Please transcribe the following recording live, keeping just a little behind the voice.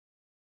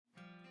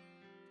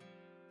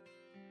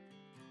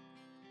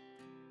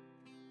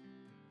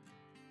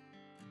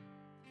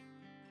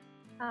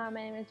My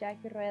name is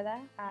Rueda.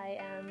 I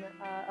am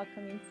an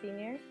upcoming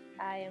senior.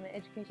 I am an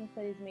education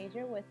studies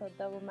major with a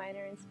double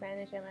minor in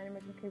Spanish and Latin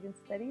American Caribbean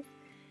studies.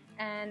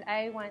 And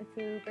I went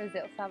to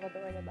Brazil,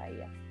 Salvador de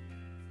Bahia.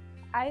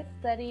 I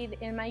studied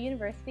in my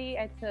university.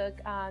 I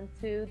took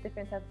two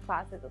different types of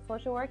classes: a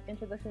social work,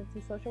 introduction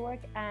to social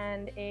work,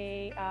 and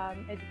a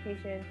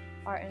education,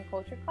 art, and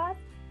culture class.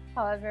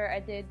 However, I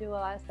did do a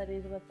lot of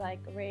studies with like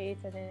race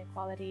and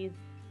inequalities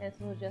and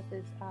social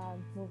justice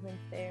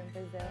movements there in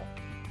Brazil.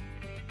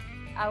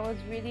 I was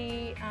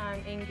really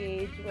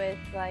engaged with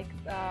like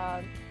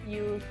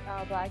youth,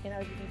 Black and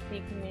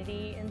LGBT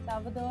community in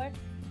Salvador.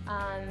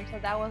 So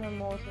that was the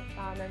most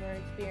memorable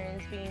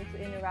experience, being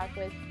to interact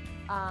with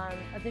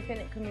a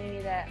different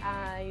community that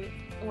I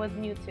was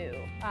new to,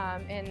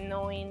 and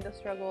knowing the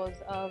struggles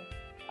of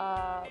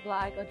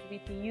Black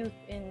LGBT youth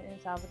in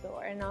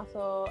Salvador. And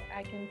also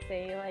I can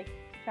say like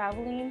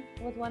traveling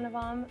was one of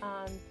them,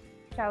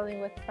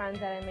 traveling with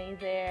friends that I made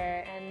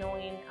there and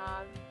knowing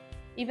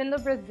even though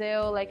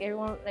Brazil, like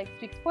everyone like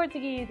speaks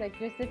Portuguese, like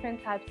there's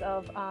different types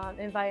of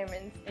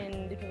environments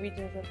in different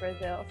regions of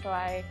Brazil. So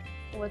I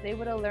was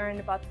able to learn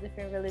about the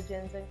different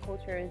religions and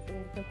cultures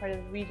in different parts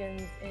of the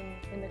regions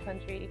in the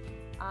country.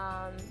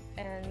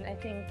 And I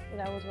think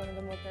that was one of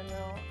the most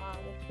memorable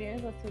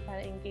experiences, was to kind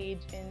of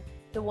engage in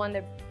the one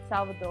that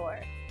Salvador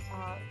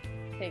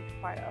takes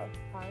part of.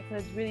 So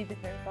it's really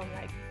different from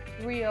like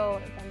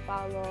Rio and São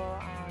Paulo.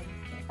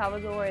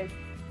 Salvador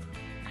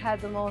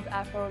has the most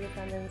Afro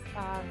descendants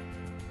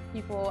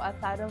people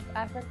outside of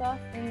Africa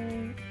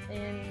in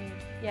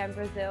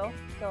Brazil.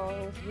 So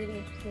it was really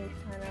interesting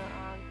to kind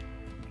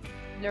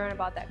of learn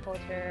about that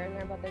culture,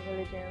 learn about their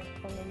religion,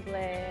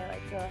 candomblé,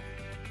 like the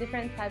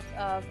different types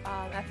of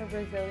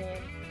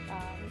Afro-Brazilian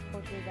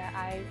cultures that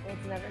I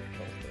was never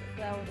exposed to.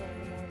 So that was one of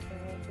the most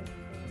interesting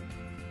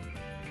things.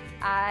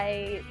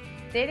 I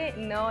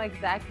didn't know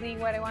exactly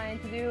what I wanted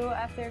to do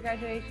after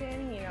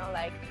graduation, you know,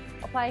 like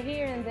apply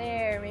here and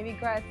there, maybe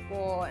grad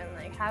school, and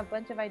like have a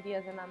bunch of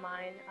ideas in my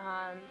mind.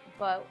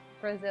 But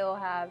Brazil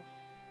has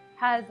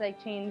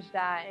like changed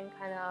that and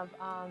kind of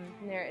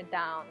narrowed it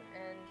down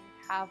and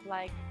have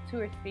like 2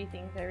 or 3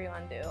 things that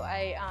everyone do.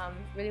 I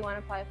really want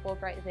to apply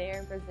Fulbright there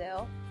in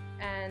Brazil,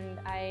 and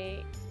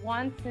I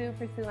want to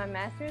pursue my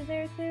master's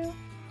there too,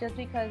 just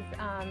because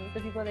the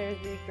people there is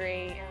really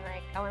great, and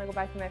like I want to go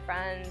back to my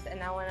friends,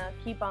 and I want to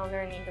keep on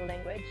learning the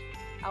language.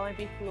 I want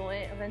to be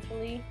fluent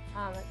eventually,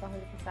 like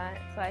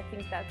 100%. So I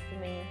think that's the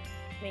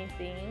main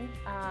thing,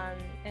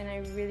 and I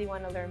really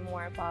want to learn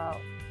more about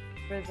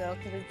Brazil,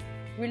 because it's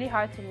really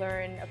hard to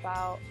learn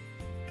about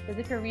the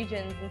different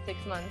regions in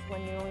 6 months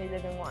when you only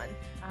live in one.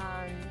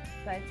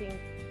 So I think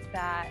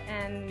that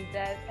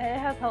it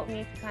has helped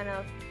me to kind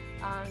of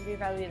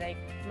reevaluate like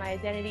my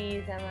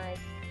identities and like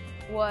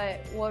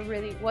what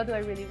do I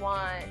really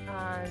want,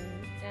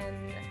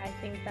 and I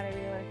think that I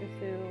really want to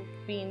pursue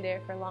being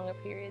there for longer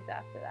periods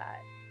after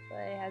that. So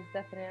it has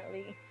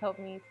definitely helped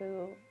me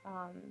to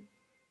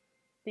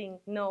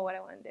know what I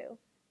want to do in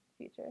the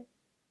future.